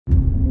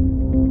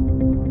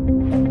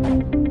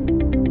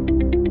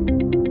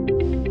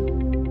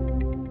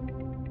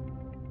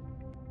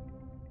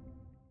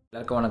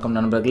அனைவருக்கும் வணக்கம்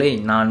நண்பர்களே,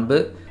 நான் அன்பு.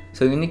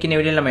 ஸோ இன்றைக்கி இந்த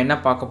வீடியோவில் நம்ம என்ன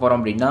பார்க்க போகிறோம்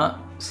அப்படின்னா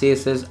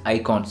CSS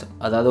ஐகான்ஸ்,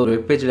 அதாவது ஒரு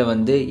வெப்பேஜில்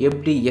வந்து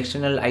எப்படி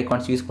எக்ஸ்டர்னல்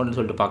ஐகான்ஸ் யூஸ் பண்ணுன்னு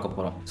சொல்லிட்டு பார்க்க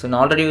போகிறோம். ஸோ நான்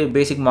ஆல்ரெடி ஒரு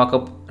பேசிக்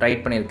மார்க்அப்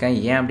ரைட் பண்ணியிருக்கேன்.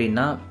 ஏன்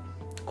அப்படின்னா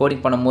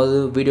கோடிங் பண்ணும்போது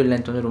வீடியோ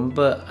லென்த் வந்து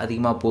ரொம்ப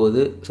அதிகமாக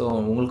போகுது. ஸோ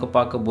உங்களுக்கு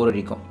பார்க்க போர்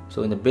அடிக்கும். ஸோ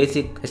இந்த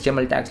பேசிக்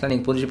HTML டேக்ஸ்லாம்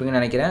நீங்கள்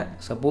புரிஞ்சுப்பீங்கன்னு நினைக்கிறேன்.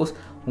 சப்போஸ்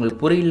உங்களுக்கு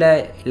புரியல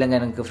இல்லைங்க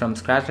எனக்கு ஃப்ரம்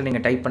ஸ்க்ராட்சில்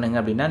நீங்கள் டைப்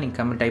பண்ணுங்கள் அப்படின்னா நீங்கள்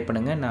கமெண்ட் டைப்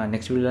பண்ணுங்கள். நான்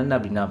நெக்ஸ்ட் வீடியோலேருந்து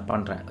அப்படி நான்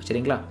பண்ணுறேன்,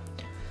 சரிங்களா?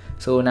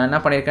 ஸோ நான் என்ன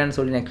பண்ணியிருக்கேன்னு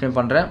சொல்லி நான் எக்ஸ்பிளைன்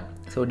பண்ணுறேன்.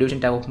 ஸோ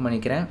டிவிஷன் டேப் ஓப்பன்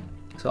பண்ணிக்கிறேன்.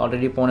 ஸோ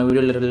ஆல்ரெடி போன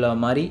வீடியோவில் இருக்கிற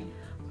மாதிரி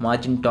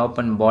margin top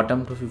and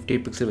bottom 250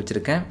 pixel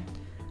வச்சுருக்கேன்.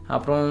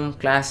 அப்புறம்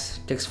கிளாஸ்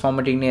டெக்ஸ்ட்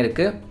ஃபார்மேட்டிங்னே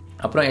இருக்குது.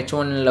 அப்புறம்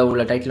H1ல்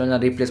உள்ள டைட்டில் வந்து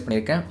நான் ரீப்ளேஸ்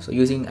பண்ணியிருக்கேன். ஸோ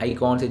யூஸிங்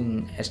ஐகான்ஸ் இன்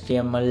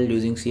HTML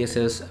யூஸிங்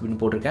CSS அப்படின்னு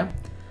போட்டிருக்கேன்.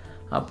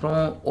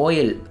 அப்புறம்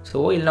OL. ஸோ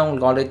OLனால்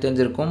உங்களுக்கு ஆல்ரெடி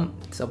தெரிஞ்சிருக்கும்.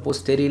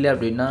 சப்போஸ் தெரியல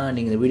அப்படின்னா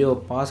நீங்கள் இந்த வீடியோவை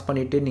பாஸ்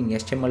பண்ணிவிட்டு நீங்கள்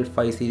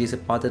HTML5 சீரீஸை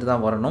பார்த்துட்டு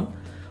தான் வரணும்.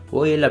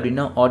 OL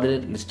அப்படின்னா ஆர்டர்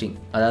லிஸ்டிங்,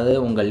 அதாவது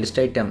உங்கள்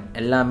லிஸ்ட் ஐட்டம்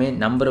எல்லாமே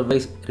நம்பர்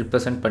வைஸ்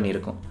ரிப்ரசன்ட்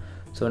பண்ணியிருக்கோம்.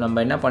 ஸோ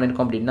நம்ம என்ன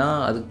பண்ணியிருக்கோம் அப்படின்னா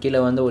அதுக்கு கீழே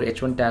வந்து ஒரு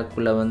H1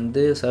 டேக்குள்ளே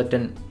வந்து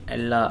சர்டன்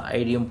எல்லா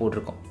ஐடியும்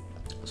போட்டிருக்கோம்.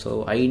 ஸோ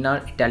ஐனா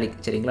இட்டாலிக்,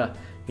 சரிங்களா?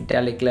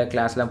 இட்டாலிக்கில்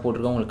கிளாஸ்லாம்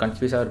போட்டிருக்கோம். உங்களுக்கு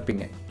கன்ஃபியூஸாக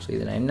இருப்பீங்க. ஸோ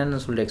இதை நான்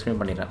என்னென்னு சொல்லிட்டு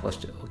எக்ஸ்பிளைன் பண்ணிடுறேன்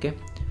ஃபஸ்ட்டு, ஓகே?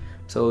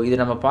 ஸோ இதை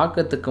நம்ம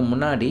பார்க்கறதுக்கு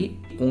முன்னாடி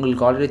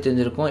உங்களுக்கு ஆல்ரெடி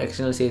தெரிஞ்சிருக்கும்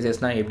எக்ஸ்டர்னல்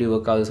CSSனால் எப்படி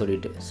ஒர்க் ஆகுது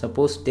சொல்லிட்டு.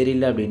 சப்போஸ்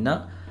தெரியல அப்படின்னா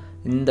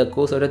இந்த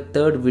கோர்ஸோட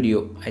தேர்ட்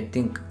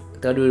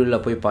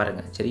வீடியோவில் போய்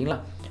பாருங்கள், சரிங்களா?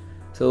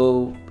 ஸோ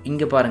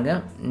இங்கே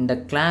பாருங்கள், இந்த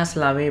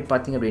கிளாஸ்லாமே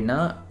பார்த்திங்க அப்படின்னா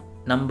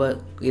நம்ம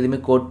எதுவுமே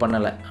கோட்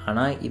பண்ணலை.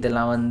 ஆனால்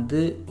இதெல்லாம் வந்து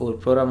ஒரு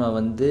ப்ரோக்ராமை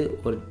வந்து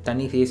ஒரு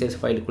தனி CSS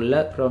ஃபைலுக்குள்ளே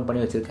ப்ரோக்ராம்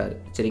பண்ணி வச்சுருக்காரு,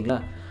 சரிங்களா?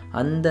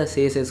 அந்த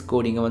CSS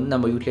கோடிங்கை வந்து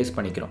நம்ம யூட்டிலைஸ்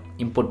பண்ணிக்கிறோம்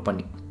இம்போர்ட்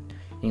பண்ணி.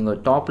 நீங்கள்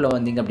டாப்பில்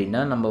வந்தீங்க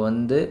அப்படின்னா நம்ம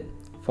வந்து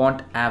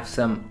ஃபாண்ட்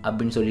ஆப்சம்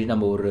அப்படின்னு சொல்லி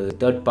நம்ம ஒரு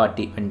தேர்ட்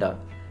பார்ட்டி வெண்டார்,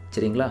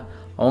 சரிங்களா?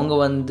 அவங்க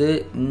வந்து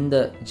இந்த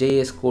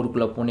JS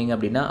கோடுக்குள்ளே போனீங்க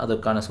அப்படின்னா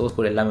அதற்கான சோர்ஸ்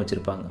கோட் எல்லாமே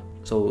வச்சுருப்பாங்க.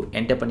 ஸோ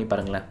என்டர் பண்ணி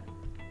பாருங்களேன்.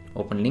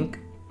 ஓப்பன் லிங்க்,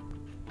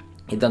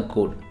 இதுதான்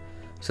கோட்.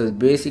 ஸோ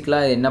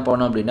பேசிக்கலாக என்ன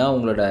பண்ணோம் அப்படின்னா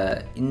உங்களோட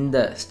இந்த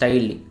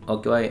ஸ்டைலிங்,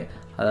 ஓகேவா?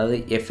 அதாவது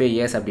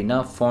FAS அப்படின்னா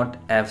ஃபாண்ட்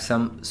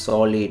ஆப்சம்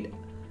சாலிட்,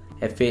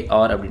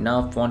 FAR அப்படின்னா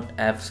ஃபாண்ட்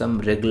ஆப்சம்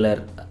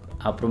ரெகுலர்,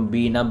 அப்புறம்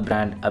Bனா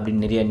பிராண்ட்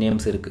அப்படின்னு நிறைய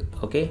நேம்ஸ் இருக்குது,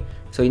 ஓகே?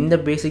 ஸோ இந்த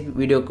பேசிக்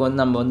வீடியோவுக்கு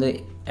வந்து நம்ம வந்து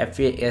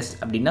FAS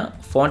அப்படின்னா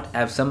ஃபாண்ட்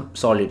ஆப்சம்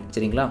சாலிட்,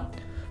 சரிங்களா?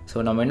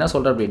 ஸோ நம்ம என்ன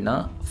சொல்கிறோம் அப்படின்னா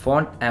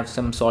ஃபாண்ட்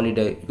ஆப்சம்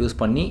சாலிடை யூஸ்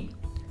பண்ணி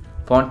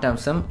ஃபாண்ட்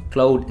ஆப்சம்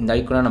க்ளவுட் இந்த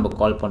ஐக்கானை நம்ம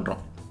கால்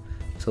பண்ணுறோம்.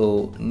 ஸோ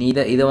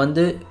இதை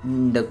வந்து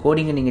இந்த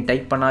கோடிங்கை நீங்கள்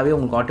டைப் பண்ணாவே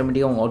உங்களுக்கு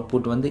ஆட்டோமேட்டிக்காக உங்கள்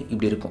அவுட்புட் வந்து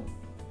இப்படி இருக்கும்,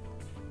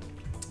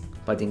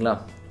 பார்த்தீங்களா?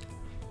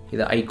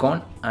 இது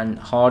ஐகான் அண்ட்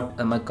ஹார்ட்,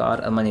 அது மாதிரி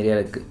கார், அது மாதிரி நிறையா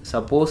இருக்குது.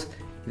 சப்போஸ்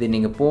இது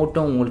நீங்கள்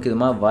போட்டும் உங்களுக்கு இது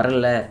மாதிரி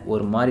வரலை,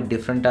 ஒரு மாதிரி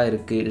டிஃப்ரெண்ட்டாக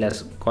இருக்குது, இல்லை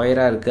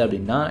ஸ்கொயராக இருக்குது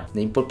அப்படின்னா இந்த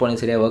இம்போர்ட்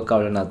பண்ணி சரியாக ஒர்க்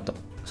ஆகலைன்னு அர்த்தம்.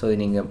 ஸோ இது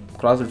நீங்கள்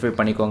க்ராஸ் வெரிஃபை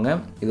பண்ணிக்கோங்க.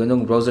 இது வந்து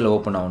உங்கள் ப்ரௌசரில்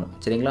ஓப்பன் ஆகணும்,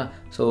 சரிங்களா?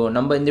 ஸோ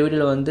நம்ம இந்த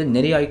வீடியோவில் வந்து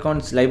நிறைய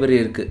ஐகான்ஸ் லைப்ரரி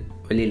இருக்குது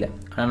வெளியில்,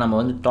 ஆனால் நம்ம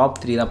வந்து டாப்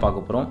 3 தான்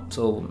பார்க்க போகிறோம்.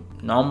 ஸோ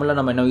நார்மலாக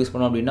நம்ம என்ன யூஸ்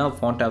பண்ணுவோம் அப்படின்னா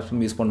ஃபாண்ட்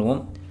ஆப்ஸும் யூஸ்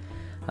பண்ணுவோம்.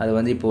 அது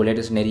வந்து இப்போது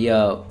லேட்டஸ்ட் நிறையா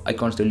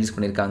ஐகான்ஸ் ரிலீஸ்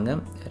பண்ணியிருக்காங்க.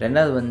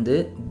 ரெண்டாவது வந்து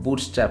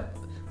பூட்ஸ்ட்ராப்.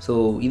 ஸோ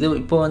இது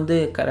இப்போ வந்து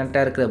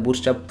கரண்ட்டாக இருக்கிற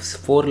பூட்ஸ்ட்ராப்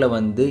 4ல்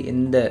வந்து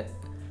எந்த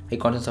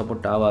ஐகான்ஸும்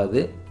சப்போர்ட்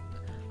ஆகாது.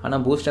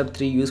 ஆனால் பூட்ஸ்ட்ராப்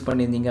 3 யூஸ்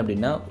பண்ணியிருந்தீங்க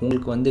அப்படின்னா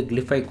உங்களுக்கு வந்து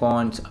கிளிஃப்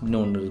ஐகான்ஸ்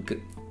அப்படின்னு ஒன்று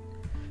இருக்குது,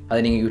 அதை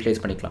நீங்கள்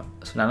யூட்டிலைஸ் பண்ணிக்கலாம்.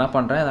 ஸோ நான் என்ன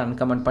பண்ணுறேன், அதை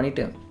அன்கமெண்ட்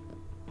பண்ணிவிட்டு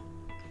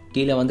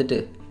கீழே வந்துட்டு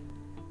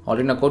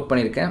ஆல்ரெடி நான் கோட்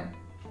பண்ணியிருக்கேன்,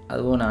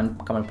 அதுவும் நான்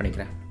அன்கமெண்ட்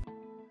பண்ணிக்கிறேன்.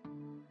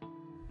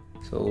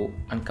 ஸோ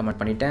அன்கமெண்ட்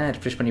பண்ணிவிட்டேன்.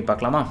 ரிஃப்ரெஷ் பண்ணி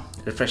பார்க்கலாமா?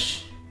 ரிஃப்ரெஷ்.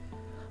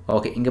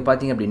 ஓகே, இங்கே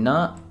பார்த்தீங்க அப்படின்னா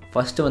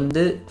ஃபஸ்ட்டு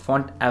வந்து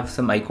ஃபாண்ட்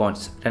ஆப்சம்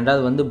ஐகான்ஸ்,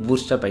 ரெண்டாவது வந்து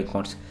பூட்ஸ்ட்ராப்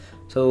ஐகான்ஸ்.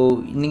 ஸோ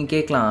நீங்கள்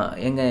கேட்கலாம்,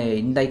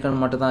 இந்த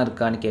ஐகான் மட்டும் தான்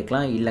இருக்கான்னு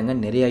கேட்கலாம். இல்லைங்க,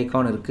 நிறைய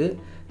ஐகான் இருக்குது.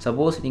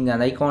 சப்போஸ் நீங்கள்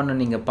அந்த ஐகானை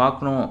நீங்கள்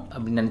பார்க்கணும்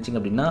அப்படின்னு நினச்சிங்க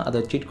அப்படின்னா அதை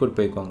சீட் கோட்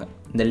போய்க்கோங்க.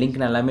 இந்த லிங்க்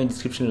நான் எல்லாமே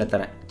டிஸ்கிரிப்ஷனில்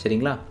தரேன்,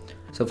 சரிங்களா?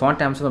 ஸோ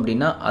ஃபாண்ட் ஆப்சம்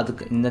அப்படின்னா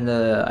அதுக்கு இந்த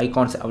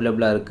ஐகான்ஸ்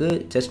அவைலபிளாக இருக்குது.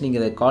 ஜஸ்ட்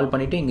நீங்கள் இதை கால்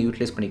பண்ணிவிட்டு இங்கே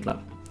யூட்டிலைஸ்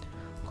பண்ணிக்கலாம்.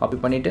 காப்பி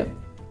பண்ணிவிட்டு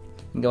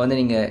இங்கே வந்து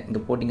நீங்கள்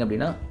இங்கே போட்டிங்க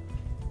அப்படின்னா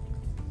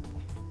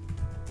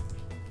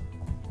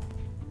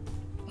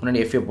முன்னாடி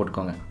FA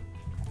போட்டுக்கோங்க.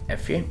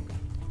 FA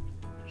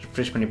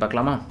ரிஃப்ரெஷ் பண்ணி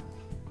பார்க்கலாமா?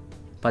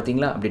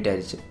 பார்த்தீங்களா, அப்டேட்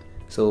ஆகிடுச்சு.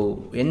 ஸோ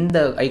எந்த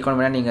ஐகான்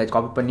வேணால் நீங்கள்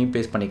காப்பி பண்ணி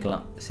பேஸ்ட்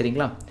பண்ணிக்கலாம்,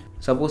 சரிங்களா?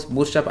 சப்போஸ்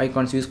பூட்ஸ்ட்ராப்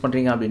ஐகான்ஸ் யூஸ்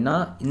பண்ணுறீங்க அப்படின்னா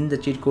இந்த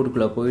சீட்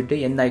கோடுக்குள்ளே போயிட்டு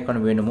எந்த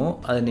ஐகான் வேணுமோ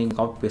அதை நீங்கள்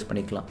காப்பி பேஸ்ட்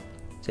பண்ணிக்கலாம்,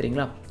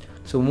 சரிங்களா?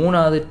 ஸோ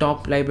மூணாவது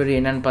டாப் லைப்ரரி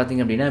என்னென்னு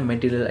பார்த்தீங்க அப்படின்னா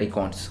material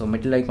icons. So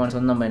material icons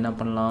வந்து நம்ம என்ன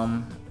பண்ணலாம்,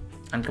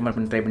 அன்கமெண்ட்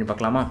பண்ணி ட்ரை பண்ணி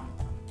பார்க்கலாமா?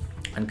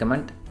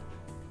 அன்கமெண்ட்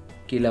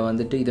கீழே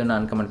வந்துட்டு இதை நான்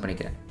அன்கமெண்ட்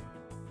பண்ணிக்கிறேன்.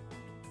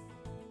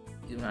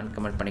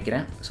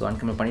 ஸோ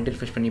அன்கமெண்ட் பண்ணிவிட்டு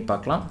ரிஃப்ரெஷ் பண்ணி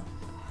பார்க்கலாம்.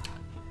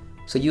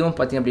 ஸோ இதுவும்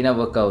பார்த்திங்க அப்படின்னா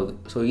ஒர்க் ஆகுது.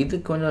 ஸோ இது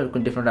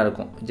கொஞ்சம் டிஃப்ரெண்ட்டாக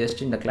இருக்கும்.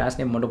 ஜஸ்ட் இந்த கிளாஸ்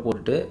நேம் மட்டும்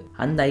போட்டுட்டு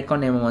அந்த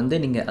ஐகான் நேமை வந்து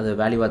நீங்கள் அதை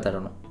வேல்யூவாக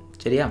தரணும்,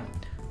 சரியா?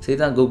 ஸோ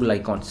இதுதான் Google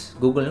icons.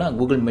 கூகுள்னால்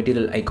Google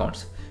material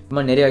icons. இது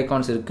மாதிரி நிறைய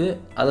ஐகான்ஸ் இருக்குது.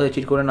 அதை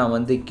வச்சுட்டு கூட நான்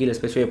வந்து கீழே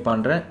ஸ்பெசிஃபை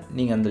பண்ணுறேன்.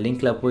 நீங்கள் அந்த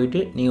லிங்க்கில்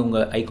போயிட்டு நீங்கள்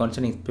உங்கள்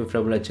ஐகான்ஸை நீங்கள்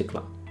ப்ரிஃபரபுளாக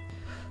வச்சுக்கலாம்.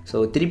 ஸோ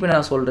திருப்பி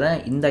நான் சொல்கிறேன்,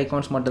 இந்த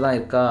ஐகான்ஸ் மட்டும் தான்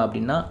இருக்கா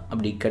அப்படின்னா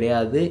அப்படி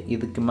கிடையாது.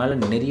 இதுக்கு மேலே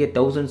நிறைய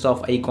thousands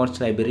ஆஃப்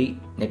ஐகான்ஸ் லைப்ரரி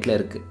நெட்டில்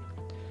இருக்குது.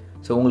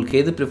 ஸோ உங்களுக்கு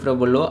எது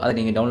ப்ரிஃபரபுளோ அதை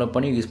நீங்கள் டவுன்லோட்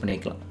பண்ணி யூஸ்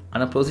பண்ணிக்கலாம்.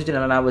 ஆனால் ப்ரொசீஜர்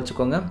நல்லா ஞாபகம்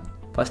வச்சுக்கோங்க.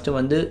 ஃபஸ்ட்டு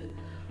வந்து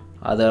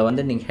அதை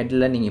வந்து நீங்கள்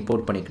ஹெட்டில் நீங்கள்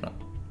இம்போர்ட் பண்ணிக்கணும்.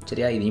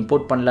 சரியா? இது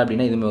இம்போர்ட் பண்ணல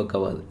அப்படின்னா எதுவுமே ஒர்க்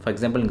ஆகாது. ஃபார்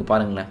எக்ஸாம்பிள் இங்கே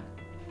பாருங்களேன்,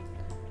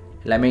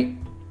 எல்லாமே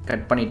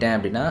கட் பண்ணிட்டேன்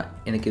அப்படின்னா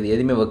எனக்கு இது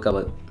எதுவுமே ஒர்க்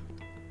ஆகாது.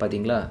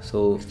 பார்த்தீங்களா? ஸோ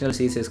எக்ஸ்டர்னல்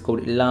CSS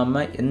கோட்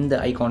இல்லாமல் எந்த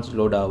ஐகான்ஸ்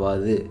லோட்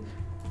ஆகாது.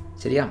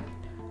 சரியா?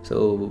 ஸோ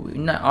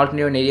இன்னும்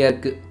ஆல்டர்னேட்டிவ் நிறையா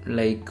இருக்குது.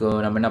 லைக்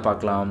நம்ம என்ன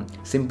பார்க்கலாம்,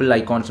 சிம்பிள்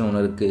ஐகான்ஸ்னு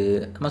ஒன்று இருக்குது.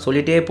 நம்ம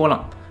சொல்லிகிட்டே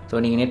போகலாம்.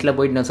 ஸோ நீங்கள் நெட்டில்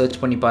போய்ட்டு நான் சர்ச்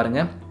பண்ணி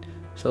பாருங்கள்.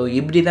 ஸோ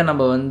இப்படி தான்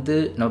நம்ம வந்து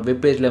நம்ம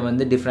வெப்பேஜில்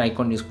வந்து டிஃப்ரெண்ட்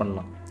ஐகான் யூஸ்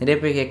பண்ணலாம். நிறைய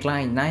பேர் கேட்கலாம்,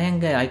 நான்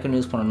எங்கே ஐகான்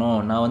யூஸ் பண்ணணும்,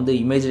 நான் வந்து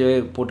இமேஜிலே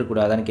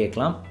போட்டுக்கூடாதான்னு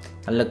கேட்கலாம்.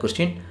 நல்ல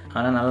கொஸ்டின்.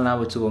 ஆனால் நல்லா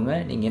ஞாபகம் வச்சுக்கோங்க,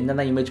 நீங்கள்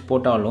எந்தெந்த இமேஜ்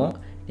போட்டாலும்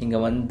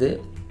நீங்கள் வந்து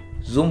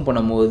ஜூம்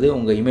பண்ணும்போது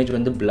உங்கள் இமேஜ்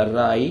வந்து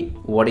பிளராகி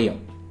உடையும்.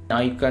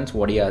 ஐகான்ஸ்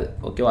உடையாது.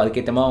 ஓகேவா?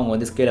 அதுக்கேற்ற மாதிரி அவங்க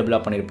வந்து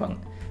ஸ்கேலபிளாக பண்ணியிருப்பாங்க.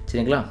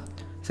 சரிங்களா?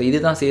 ஸோ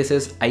இதுதான்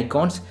CSS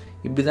ஐகான்ஸ்.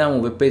 இப்படி தான்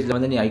உங்கள் வெப்பேஜில்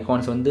வந்து நீங்கள்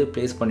ஐகான்ஸ் வந்து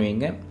ப்ளேஸ்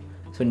பண்ணுவீங்க.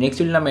 ஸோ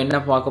நெக்ஸ்ட் வீடியோ நம்ம என்ன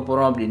பார்க்க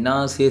போகிறோம் அப்படின்னா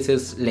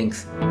CSS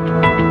லிங்க்ஸ்.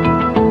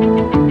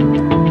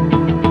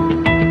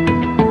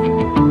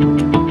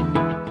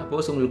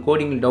 சப்போஸ் உங்களுக்கு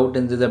கோடிங் டவுட்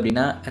இருந்தது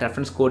அப்படின்னா,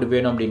 ரெஃபரன்ஸ் கோடு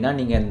வேணும் அப்படின்னா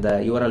நீங்கள் இந்த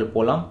URL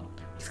போகலாம்.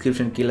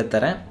 டிஸ்கிரிப்ஷன் கீழே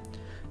தரேன்.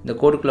 இந்த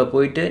கோடுக்குள்ளே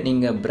போயிட்டு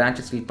நீங்கள்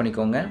பிரான்ச்சஸ் கிளிக்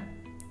பண்ணிக்கோங்க.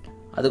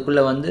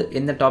 அதுக்குள்ளே வந்து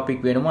எந்த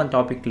டாபிக் வேணுமோ அந்த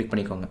டாபிக் கிளிக்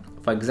பண்ணிக்கோங்க.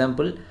 ஃபார்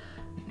எக்ஸாம்பிள்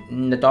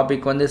இந்த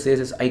டாபிக் வந்து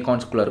CSS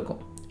ஐகான்ஸ்குள்ளே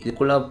இருக்கும்.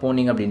 இதுக்குள்ளே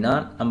போனீங்க அப்படின்னா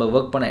நம்ம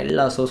ஒர்க் பண்ண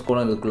எல்லா சோர்ஸ்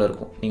கோடும் இதுக்குள்ளே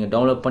இருக்கும். நீங்கள்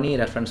டவுன்லோட் பண்ணி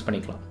ரெஃபரன்ஸ்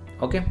பண்ணிக்கலாம்.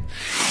 ஓகே.